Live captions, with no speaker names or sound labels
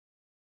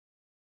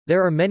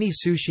There are many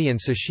sushi and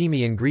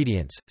sashimi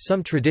ingredients,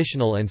 some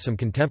traditional and some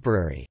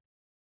contemporary.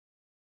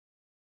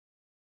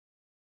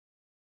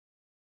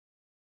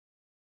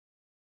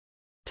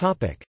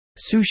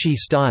 Sushi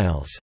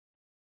styles.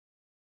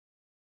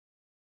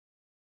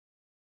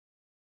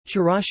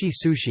 Chirashi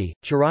sushi,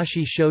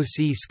 chirashi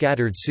shoshi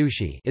scattered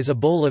sushi is a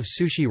bowl of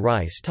sushi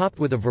rice topped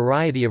with a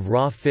variety of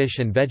raw fish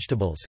and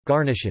vegetables,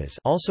 garnishes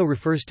also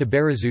refers to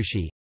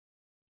barazushi.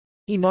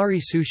 Inari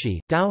sushi,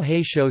 dao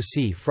hei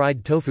shoshi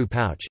fried tofu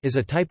pouch is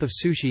a type of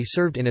sushi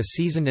served in a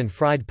seasoned and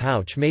fried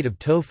pouch made of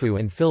tofu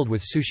and filled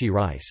with sushi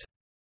rice.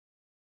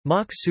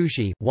 Mock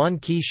sushi, wan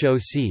ki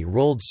shoshi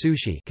rolled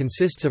sushi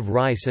consists of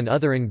rice and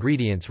other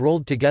ingredients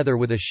rolled together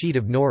with a sheet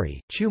of nori.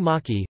 Chu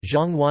maki,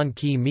 zhang wan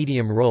ki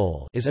medium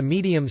roll is a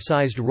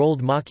medium-sized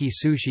rolled maki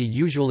sushi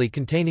usually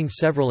containing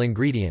several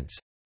ingredients.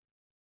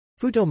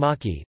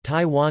 Futomaki,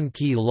 Tai wan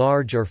ki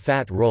large or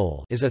fat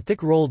roll is a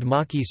thick rolled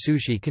maki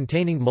sushi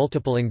containing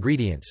multiple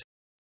ingredients.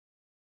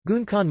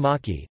 Gunkan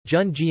maki,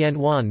 Jun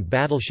Jianwan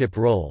battleship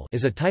roll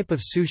is a type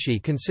of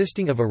sushi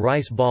consisting of a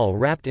rice ball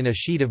wrapped in a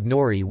sheet of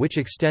nori which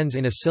extends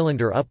in a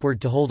cylinder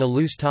upward to hold a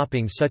loose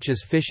topping such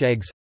as fish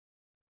eggs.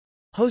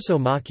 Hoso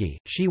maki,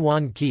 Shi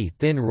wan ki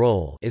thin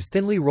roll is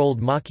thinly rolled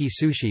maki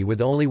sushi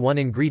with only one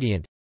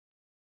ingredient.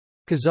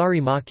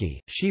 Kazari maki,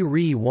 Shi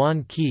ri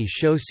wan ki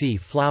shoshi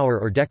flour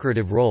or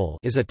decorative roll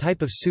is a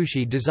type of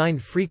sushi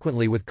designed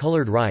frequently with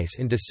colored rice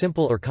into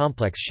simple or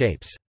complex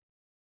shapes.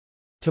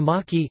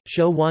 Tamaki,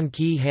 sho wan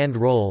ki hand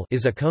roll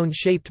is a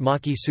cone-shaped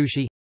maki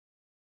sushi.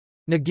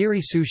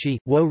 Nigiri sushi,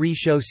 wo ri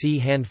shoshi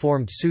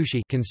hand-formed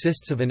sushi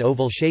consists of an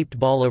oval-shaped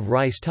ball of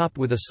rice topped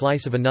with a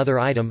slice of another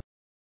item.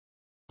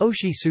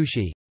 Oshi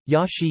sushi,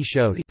 yashi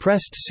sho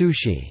pressed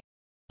sushi,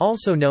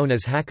 also known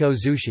as hako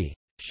zushi,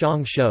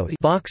 shang sho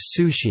box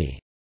sushi,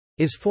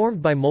 is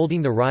formed by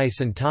molding the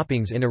rice and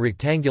toppings in a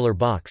rectangular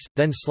box,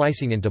 then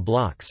slicing into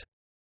blocks.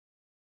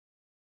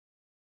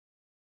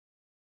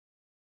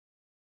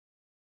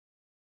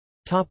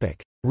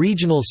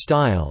 Regional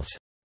styles.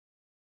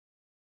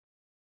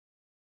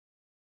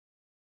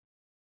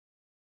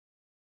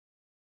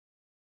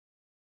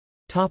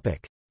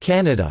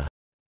 Canada.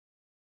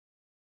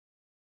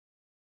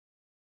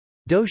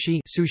 Doshi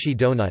sushi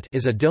donut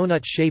is a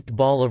donut-shaped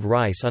ball of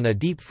rice on a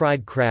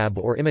deep-fried crab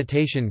or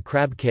imitation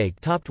crab cake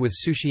topped with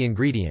sushi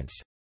ingredients.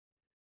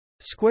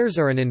 Squares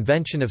are an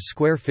invention of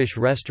Square Fish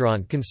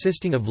restaurant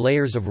consisting of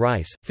layers of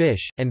rice,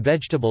 fish, and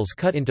vegetables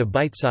cut into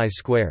bite-size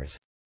squares.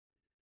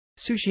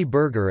 Sushi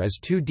burger is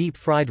two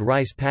deep-fried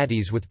rice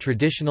patties with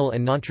traditional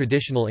and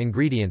non-traditional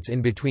ingredients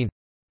in between.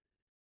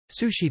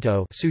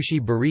 Sushito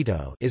sushi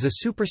burrito is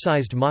a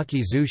supersized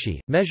maki sushi,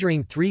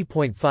 measuring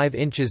 3.5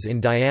 inches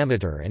in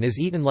diameter and is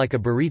eaten like a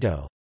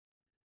burrito.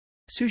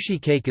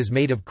 Sushi cake is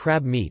made of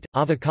crab meat,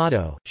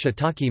 avocado,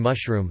 shiitake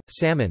mushroom,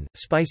 salmon,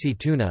 spicy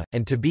tuna,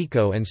 and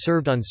tobiko and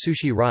served on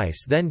sushi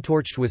rice then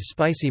torched with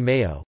spicy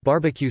mayo,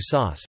 barbecue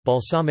sauce,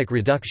 balsamic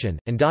reduction,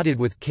 and dotted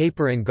with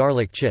caper and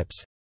garlic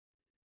chips.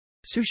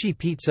 Sushi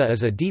pizza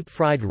is a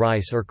deep-fried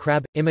rice or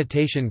crab,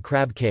 imitation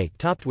crab cake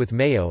topped with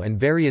mayo and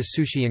various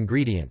sushi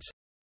ingredients.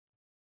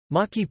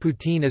 Maki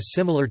poutine is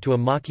similar to a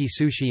maki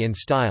sushi in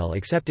style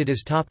except it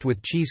is topped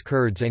with cheese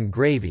curds and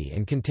gravy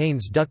and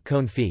contains duck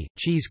confit,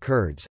 cheese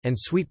curds, and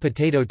sweet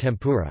potato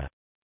tempura.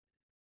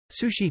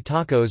 Sushi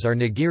tacos are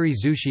nigiri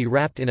sushi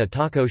wrapped in a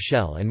taco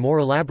shell and more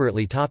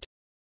elaborately topped.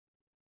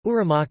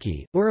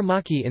 Uramaki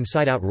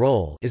inside-out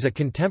roll is a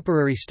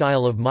contemporary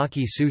style of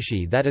maki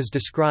sushi that is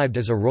described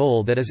as a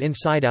roll that is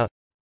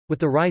inside-out—with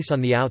the rice on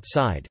the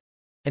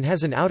outside—and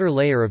has an outer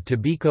layer of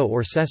tobiko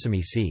or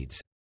sesame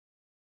seeds.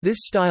 This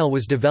style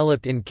was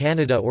developed in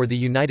Canada or the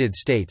United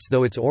States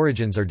though its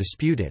origins are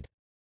disputed.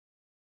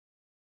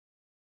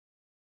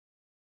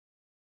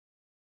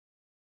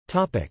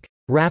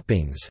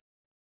 Wrappings.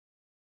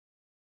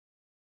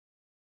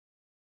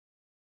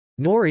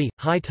 Nori,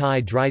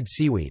 high-tie dried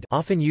seaweed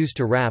often used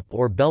to wrap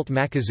or belt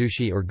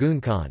makizushi or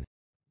gunkan.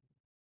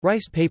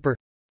 Rice paper.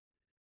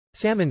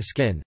 Salmon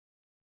skin.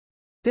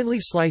 Thinly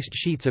sliced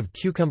sheets of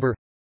cucumber.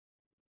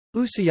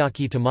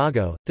 Usuyaki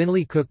tamago,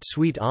 thinly cooked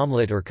sweet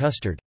omelette or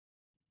custard.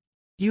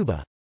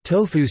 Yuba,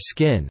 tofu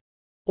skin,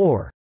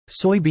 or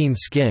soybean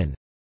skin,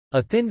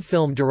 a thin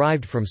film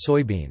derived from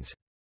soybeans.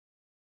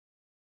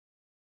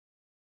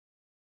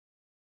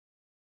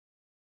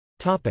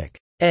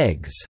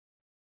 Eggs.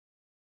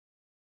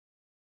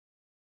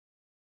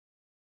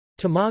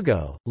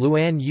 Tamago,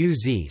 luan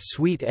uz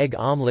sweet egg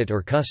omelette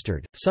or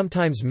custard,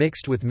 sometimes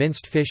mixed with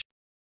minced fish.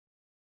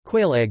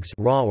 Quail eggs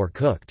raw or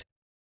cooked.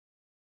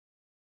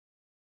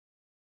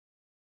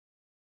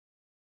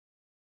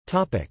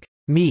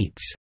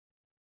 Meats.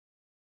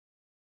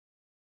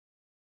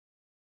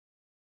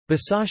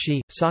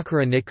 Basashi,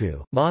 sakura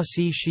niku, ma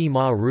si shi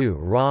ma ru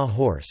raw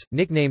horse,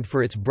 nicknamed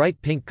for its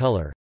bright pink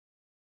color.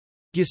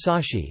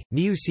 Gyasashi,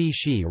 niu si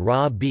shi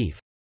raw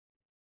beef.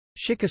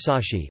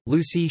 Shikasashi,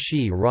 lu si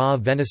shi raw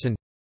venison.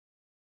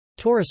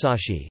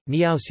 Torisashi,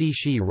 niao si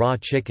shi raw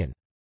chicken.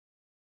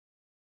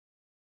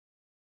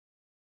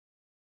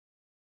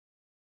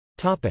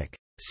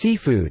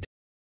 Seafood.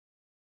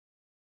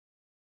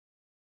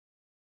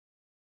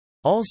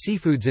 All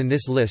seafoods in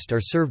this list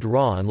are served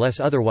raw unless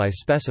otherwise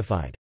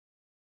specified.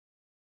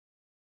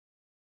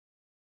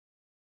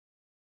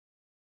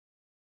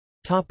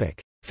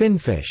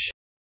 Finfish.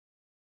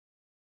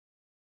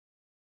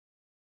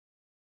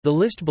 The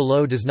list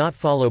below does not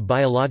follow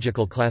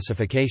biological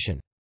classification.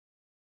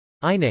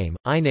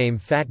 Iname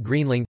fat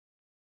greenling.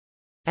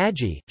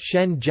 Aji,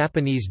 Shen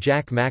Japanese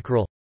jack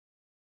mackerel.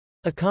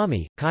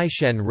 Akami, Kai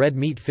Shen red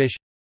meat fish.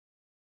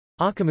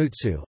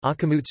 Akamutsu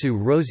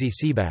rosy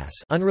seabass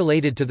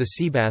unrelated to the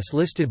seabass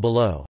listed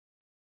below.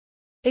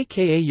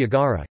 Aka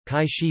Yagara,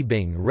 Kai Shi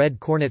Bing red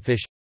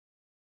cornetfish.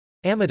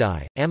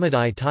 Amidai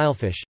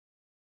tilefish.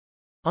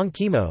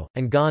 Onkimo,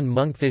 Angan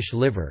monkfish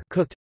liver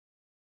cooked.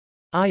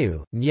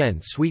 Ayu,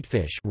 Nyen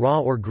sweetfish raw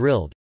or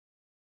grilled.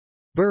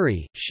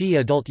 Buri, Shi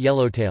adult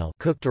yellowtail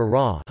cooked or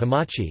raw.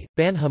 Hamachi,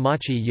 Ban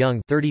hamachi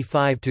young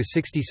 35 to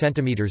 60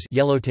 cm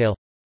yellowtail.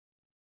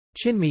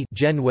 Chinmi,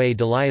 Genwei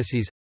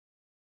deliaces.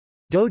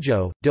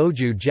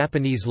 Doju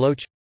Japanese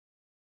loach.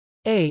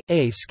 A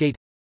skate.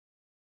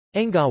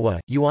 Engawa,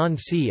 Yuan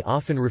Si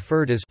often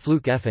referred as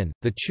fluke effin,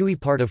 the chewy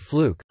part of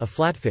fluke, a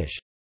flatfish.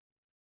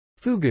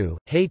 Fugu,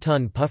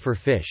 Hei-tun puffer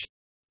fish.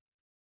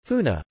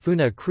 Funa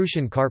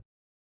crucian carp.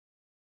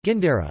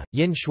 Gindera,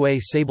 Yin shui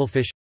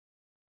sablefish.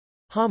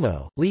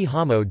 Hamo, Li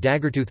hamo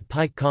daggertooth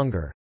pike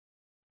conger.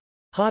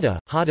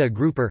 Hada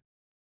grouper.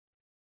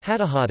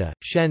 Hata,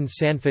 Shen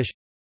sandfish.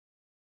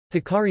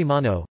 Hikari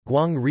mano,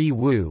 Guang ri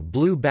wu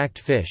blue-backed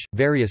fish,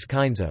 various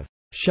kinds of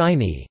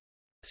shiny,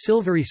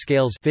 silvery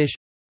scales fish.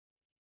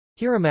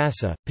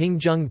 Hiramasa,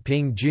 Pingjung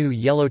Ping-ju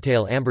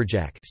yellowtail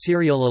amberjack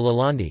Seriola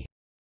lalandi.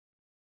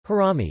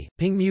 Harami,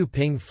 Pingmu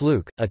ping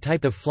fluke, a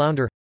type of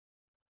flounder.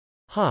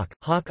 Hawk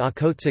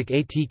Okhotsk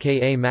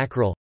Atka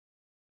mackerel.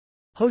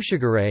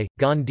 Hoshigure,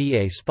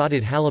 Gondie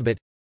spotted halibut.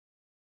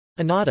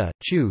 Anada,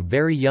 Chu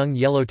very young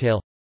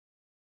yellowtail.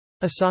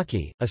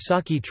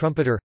 Asaki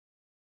trumpeter.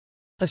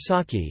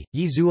 Asaki,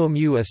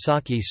 Yizuomu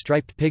Asaki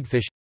striped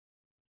pigfish.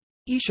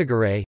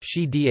 Ishigure,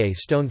 Shi Da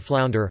stone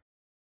flounder.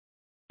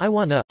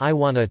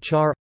 Iwana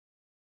char.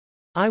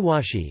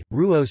 Iwashi,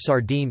 Ruo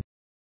sardine.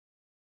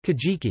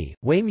 Kajiki,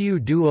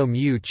 Weimu duo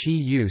mu chi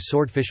yu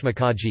swordfish.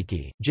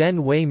 Makajiki,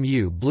 Gen Wei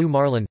mu blue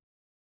marlin.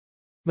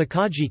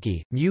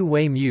 Makajiki, Mu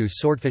Wei mu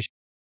swordfish.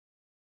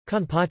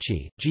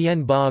 Kanpachi,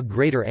 Gien ba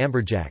greater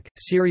amberjack,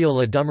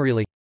 Seriola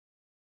dumarili.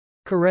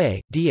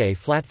 Kare, Da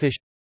flatfish.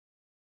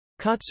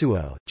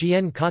 Katsuo,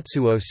 Gien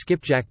katsuo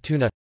skipjack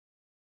tuna.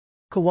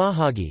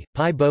 Kawahagi,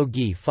 Pai bo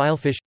gi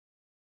filefish.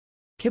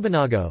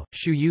 Kibanago,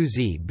 Shuyu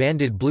zi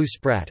banded blue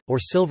sprat, or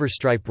silver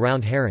stripe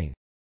round herring.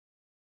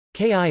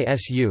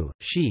 Kisu,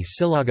 Shi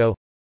silago.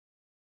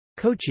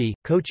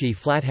 Kochi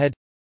flathead.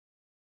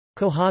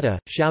 Kohata,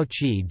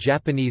 Shaoqi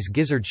Japanese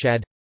gizzard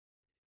shad.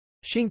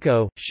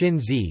 Shinko,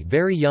 Shin-zi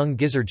very young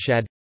gizzard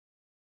shad.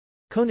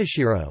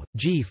 Konashiro,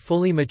 Ji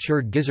fully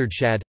matured gizzard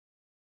shad.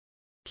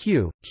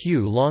 Q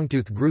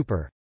longtooth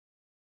grouper.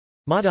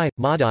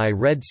 Madai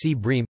red sea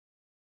bream.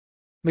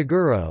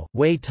 Maguro,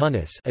 Wei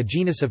tunis a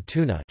genus of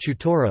tuna.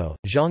 Chutoro,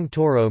 Zhang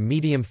toro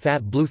medium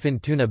fat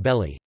bluefin tuna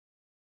belly.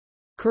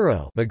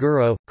 Kuro,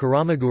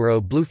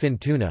 Karamaguro bluefin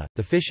tuna,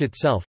 the fish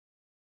itself.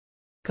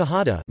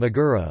 Kahada,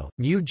 Maguro,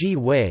 Mu ji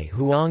wei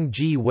huang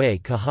ji wei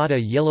kahada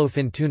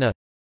yellowfin tuna.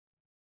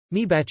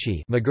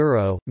 Mibachi,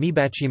 Maguro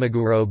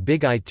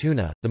big-eye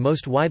tuna, the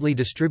most widely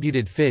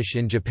distributed fish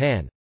in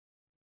Japan.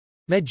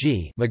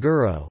 Meji,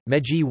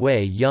 Meji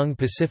wei young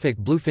Pacific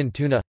bluefin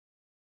tuna.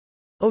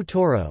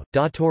 Otoro,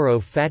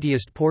 Datoro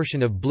fattiest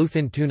portion of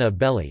bluefin tuna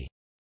belly.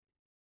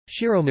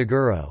 Shiro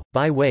Maguro,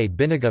 Bai wei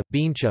binaga,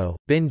 bincho,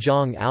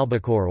 binjong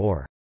albacore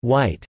or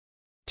white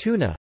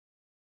tuna.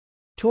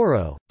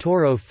 Toro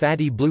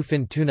fatty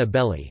bluefin tuna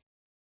belly.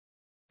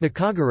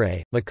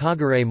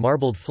 Makagare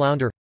marbled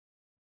flounder.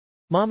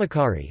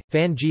 Mamakari,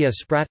 Fangia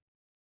sprat.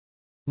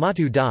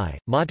 Matu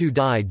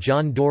Dai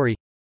John Dory.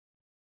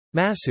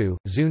 Masu,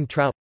 Zun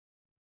trout.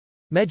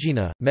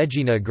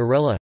 Megina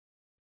gorilla.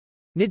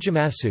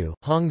 Nijimasu,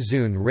 Hong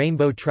Zun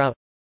rainbow trout.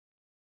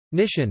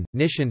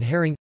 Nishin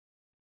herring.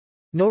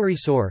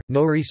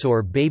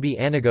 Norisor baby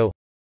anago.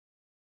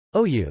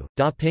 Oyu,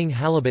 Da Ping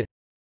halibut.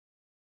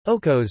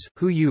 Okos,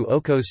 Huyu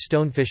okos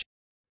stonefish.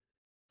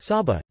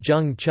 Saba,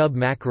 Jung chub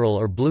mackerel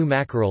or blue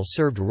mackerel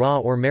served raw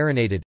or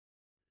marinated.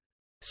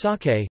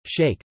 Sake,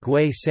 shake,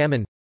 Gui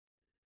salmon.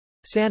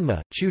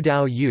 Sanma, Chu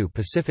Dao Yu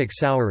Pacific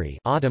Sowery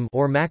autumn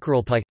or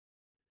mackerel pike.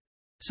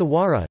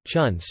 Sawara,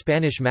 Chun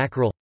Spanish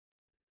mackerel.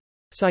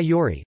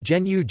 Sayuri,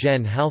 Genyu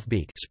Gen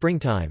halfbeak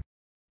springtime.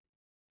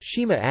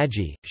 Shima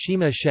Aji,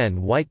 Shima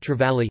Shen white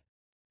trevally.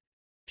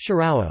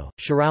 Shirao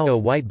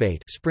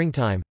whitebait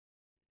springtime.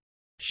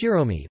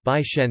 Shiromi,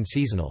 Bai Shen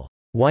seasonal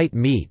white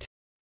meat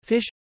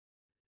fish.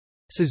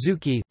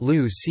 Suzuki,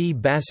 Lu C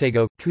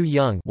Basago, Ku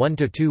Young 1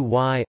 to 2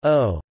 y,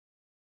 o.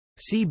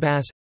 Sea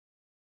bass.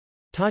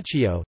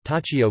 Tachio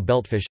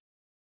beltfish.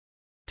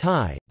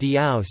 Tai,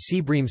 Diao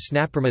sea bream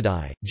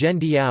snappermadi, Gen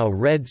Diao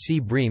red sea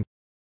bream.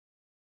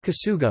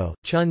 Kasugo,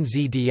 Chun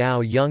Zi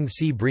Diao young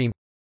sea bream.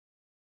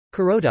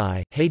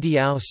 Kurodai, Hei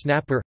Diao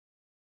snapper.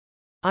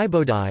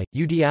 Ibodai,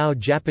 Udiao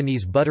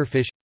Japanese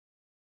butterfish.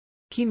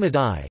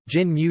 Kinmadai,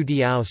 Jin Mu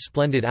Diao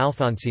splendid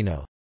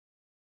Alfonsino.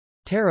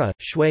 Tara,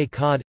 shui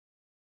cod.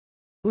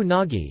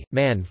 Unagi,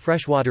 man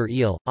freshwater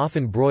eel,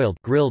 often broiled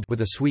grilled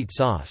with a sweet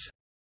sauce.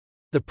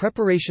 The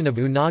preparation of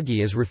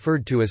unagi is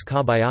referred to as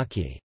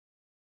kabayaki.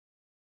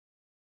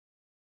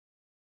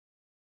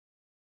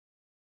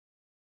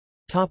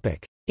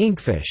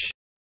 Inkfish.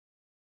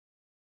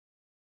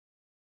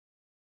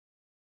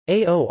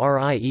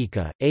 Aori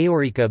ika,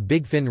 Aorica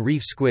bigfin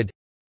reef squid.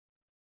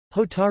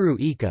 Hotaru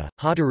ika,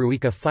 Hotaru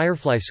ika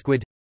firefly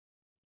squid.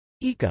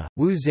 Ika,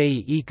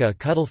 wuzei ika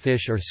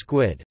cuttlefish or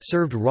squid,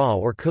 served raw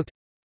or cooked.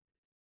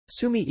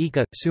 Sumi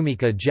ika,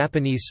 Sumika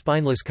Japanese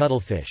spineless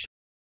cuttlefish.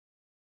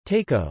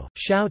 Teiko,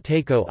 Shao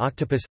teiko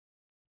octopus.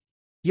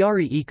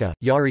 Yari ika,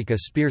 Yarika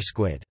spear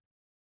squid.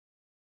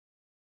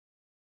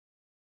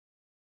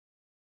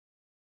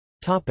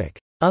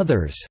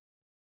 Others.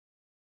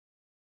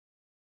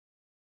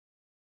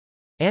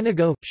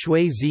 Anago,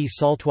 shui zi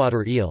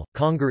saltwater eel,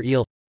 conger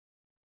eel.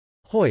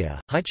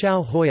 Hoya,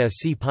 Haichao Hoya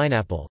sea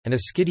pineapple, and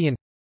Ascidian.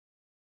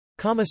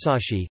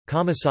 Kamasashi,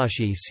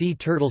 Kamasashi sea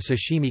turtle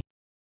sashimi.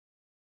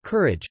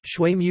 Courage,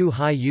 shui mu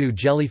hai yu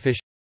jellyfish.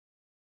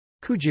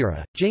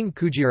 Kujira, Jing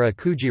Kujira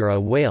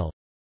Kujira whale.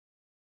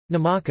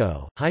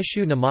 Namako,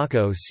 Haishu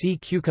Namako sea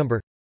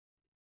cucumber.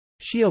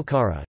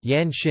 Shiokara,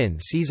 Yan Shin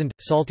seasoned,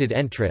 salted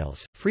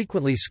entrails,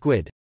 frequently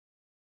squid.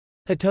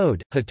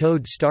 Hatode,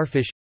 Hatode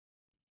starfish.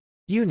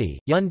 Uni,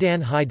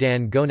 Yundan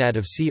Haidan gonad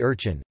of sea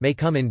urchin, may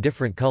come in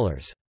different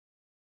colors.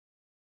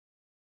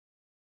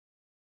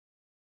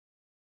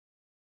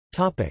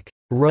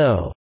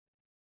 Roe.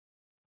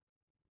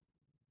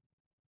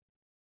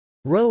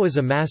 Roe is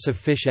a mass of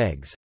fish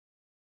eggs.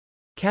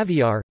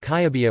 Caviar,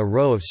 Kyabia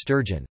roe of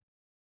sturgeon.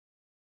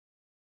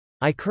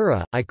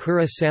 Ikura,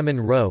 Ikura salmon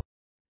roe.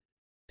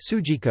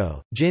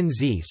 Sujiko,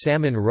 Jin-zi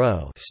salmon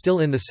roe still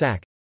in the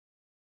sack.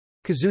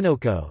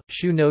 Kazunoko,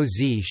 Shu no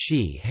zi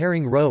shi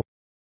herring roe.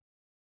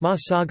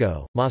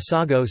 Masago,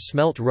 Masago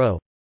smelt roe.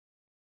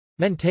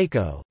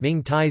 Menteiko,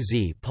 Ming Tai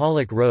zi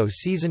pollock roe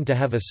seasoned to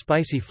have a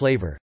spicy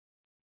flavor.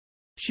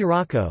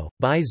 Shirako,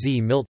 Bai zi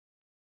milt.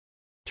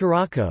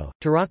 Tarako,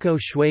 Tarako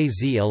shui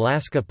zi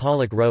Alaska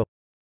pollock roe.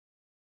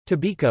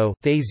 Tabiko,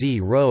 Thay zi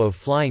roe of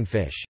flying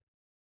fish.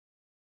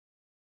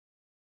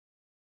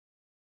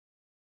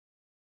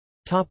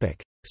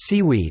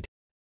 Seaweed.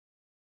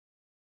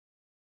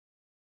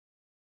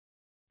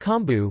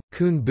 Kombu,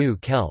 kun-bu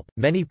kelp,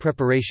 many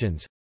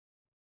preparations.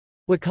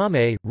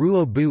 Wakame,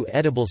 ruo-bu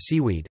edible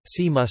seaweed,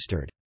 sea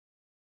mustard.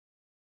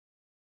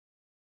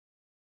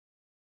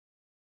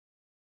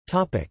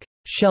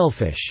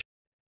 Shellfish.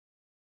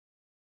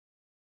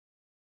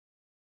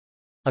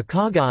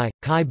 Akagai,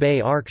 kai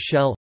bei arc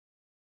shell.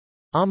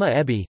 Ama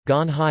ebi,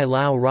 gon hai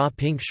lao raw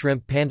pink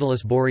shrimp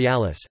Pandalus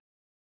borealis.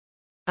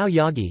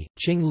 Aoyagi,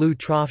 Qing Lu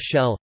trough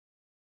shell.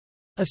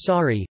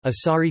 Asari,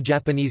 Asari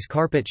Japanese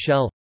carpet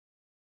shell.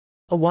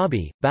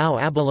 Awabi,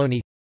 Bao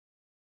abalone.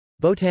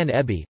 Botan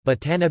ebi,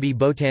 Botanebi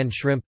botan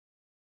shrimp.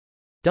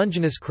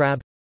 Dungeness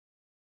crab.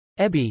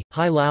 Ebi,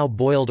 hai lao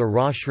boiled or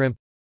raw shrimp.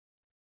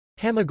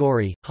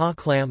 Hamagori, ha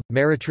clam,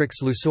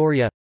 Meritrix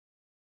lusoria.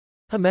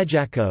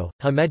 Hamejako,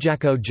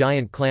 Hamejako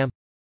giant clam.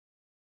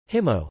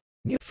 Himo,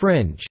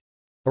 fringe,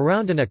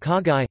 around an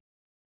akagai.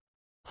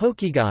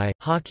 Hokigai,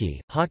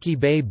 Haki, Haki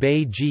Bay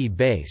Bay Ji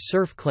Bay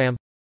surf clam.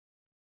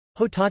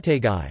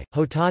 Hotategai,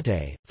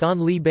 Hotate,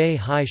 Fan Li Bay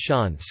Hai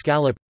Shan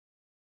scallop.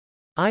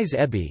 Eyes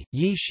ebi,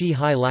 Yi Shi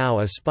Hai Lao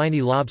a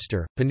spiny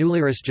lobster,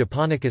 Panuliris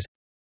japonicus.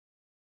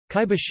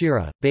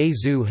 Kaibashira, Bei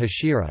Zu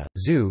Hashira,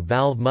 Zu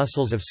valve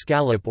mussels of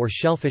scallop or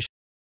shellfish.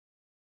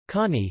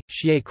 Kani,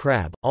 Shie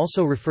crab,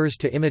 also refers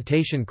to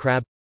imitation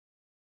crab.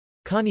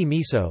 Kani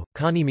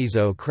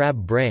miso crab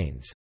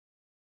brains.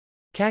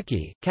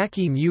 Kaki,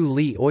 Kaki mu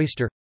li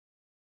oyster.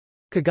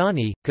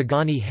 Kagani,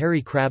 Kagani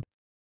hairy crab.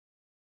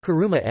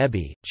 Karuma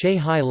ebi, Che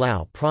hai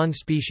lao prawn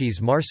species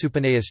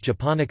Marsupineus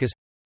japonicus.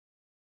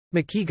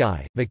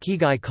 Makigai,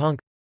 Makigai conch.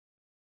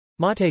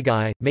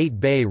 Mategai, Mate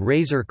Bay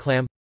razor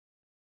clam.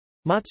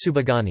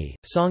 Matsubagani,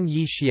 Song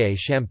Yi Xie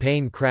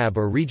champagne crab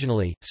or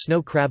regionally,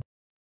 snow crab.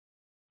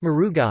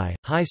 Marugai,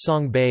 Hai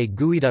Song Bay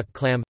geoduck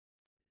clam.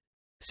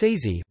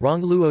 Seizi,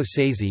 Rongluo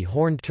seizi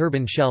horned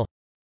turban shell.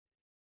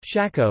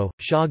 Shako,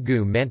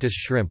 Sha-gu mantis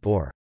shrimp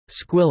or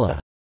squilla.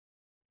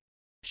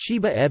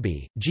 Shiba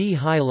ebi, Ji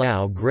hai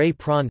lao gray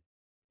prawn.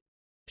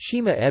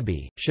 Shima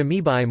ebi,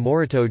 Shamibai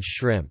moritode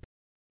shrimp.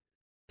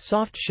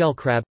 Soft shell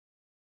crab.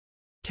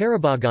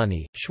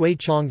 Tarabagani, Shui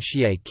chong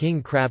xie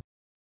king crab.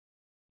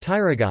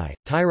 Tyragai,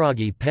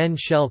 Tairagi pen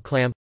shell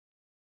clam.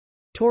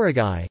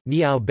 Toragai,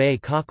 Niao bay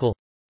cockle.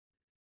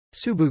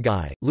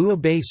 Subugai, Lua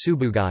bay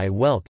subugai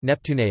whelk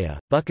Neptunea,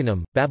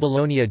 Buchanum,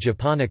 Babylonia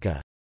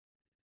japonica.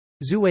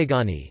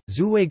 Zuegani,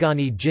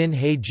 Zuegani jin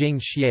hei jing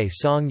xie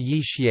song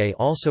yi xie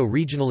also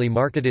regionally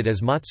marketed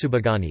as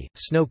matsubagani,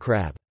 snow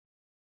crab.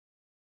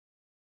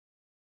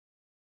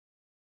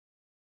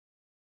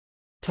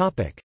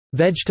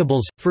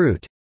 Vegetables,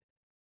 fruit.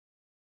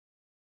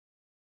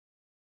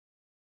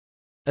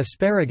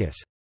 Asparagus.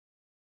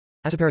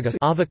 asparagus,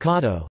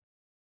 avocado,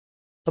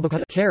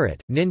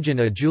 carrot,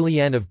 ninjin, a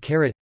julienne of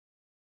carrot,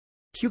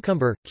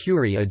 cucumber,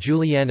 curry, a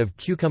julienne of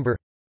cucumber,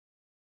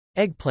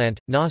 eggplant,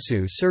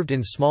 nasu, served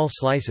in small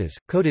slices,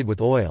 coated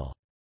with oil.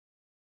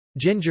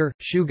 Ginger,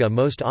 shuga,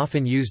 most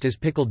often used as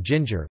pickled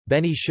ginger,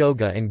 beni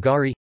shoga and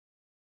gari.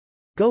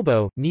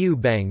 Gobo, niu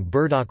bang,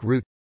 burdock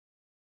root.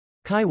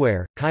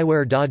 Kaiware,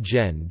 kaiware da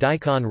gen,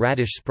 daikon,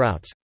 radish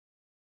sprouts.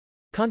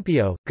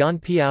 Ganpiao,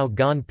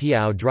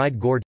 ganpiao, dried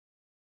gourd.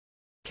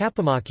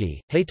 Kapamaki,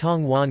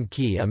 heitong wan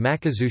ki, a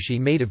makizushi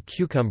made of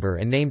cucumber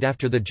and named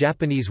after the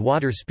Japanese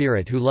water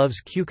spirit who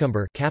loves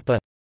cucumber, kappa.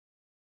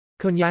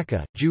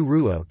 Konyaka, ju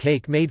ruo,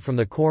 cake made from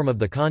the corm of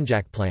the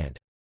konjac plant.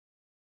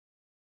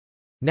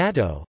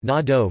 Natto,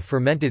 nado,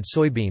 fermented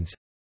soybeans.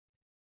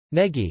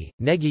 Negi,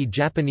 negi,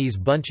 Japanese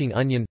bunching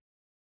onion.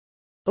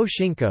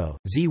 Oshinko,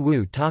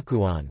 ziwu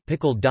takuan,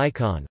 pickled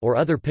daikon or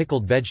other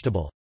pickled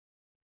vegetable.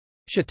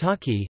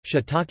 Shiitake,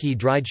 shiitake,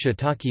 dried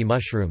shiitake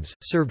mushrooms,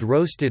 served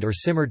roasted or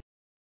simmered.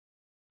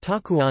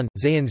 Takuan,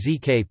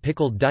 zainzike,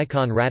 pickled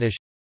daikon radish.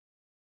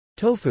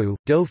 Tofu,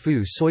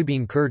 dofu,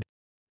 soybean curd.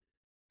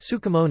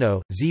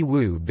 Tsukemono,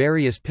 ziwu,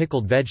 various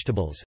pickled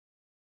vegetables.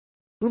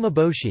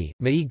 Umeboshi,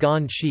 mai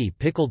gan chi,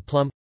 pickled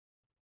plum.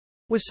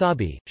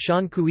 Wasabi,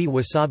 shankui,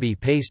 wasabi,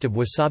 paste of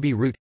wasabi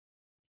root.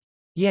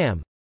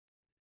 Yam.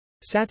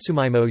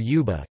 Satsumimo,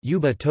 yuba,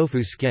 yuba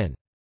tofu skin.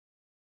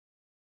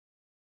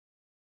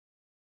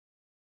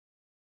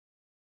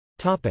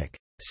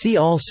 See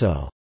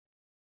also: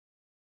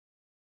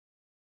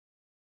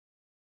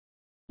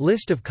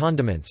 List of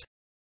condiments,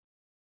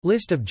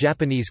 List of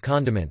Japanese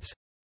condiments,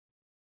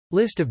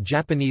 List of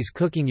Japanese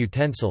cooking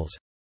utensils,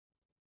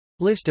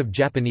 List of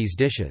Japanese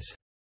dishes.